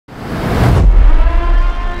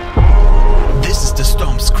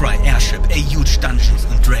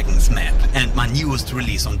newest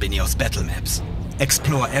release on Beneos Battlemaps.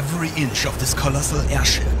 Explore every inch of this colossal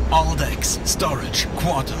airship. All decks, storage,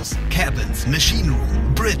 quarters, cabins, machine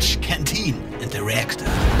room, bridge, canteen and the reactor.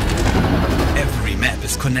 Every map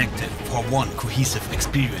is connected for one cohesive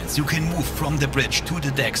experience. You can move from the bridge to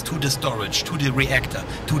the decks, to the storage, to the reactor,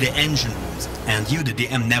 to the engine rooms. And you, the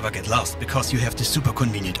DM, never get lost because you have this super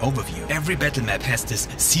convenient overview. Every battle map has this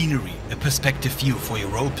scenery, a perspective view for your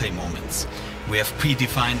roleplay moments. We have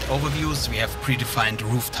predefined overviews, we have predefined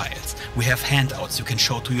roof tiles. We have handouts you can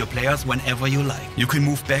show to your players whenever you like. You can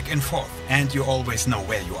move back and forth and you always know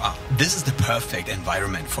where you are. This is the perfect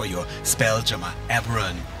environment for your Spelljammer,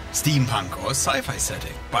 Aberrant, Steampunk or Sci-Fi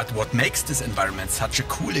setting. But what makes this environment such a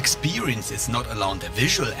cool experience is not alone the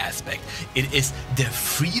visual aspect, it is the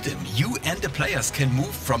freedom. You and the players can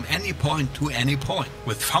move from any point to any point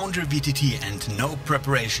with FoundryVTT and no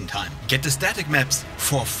preparation time. Get the static maps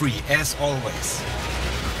for free as always.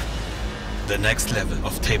 The next level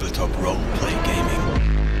of tabletop role-play gaming.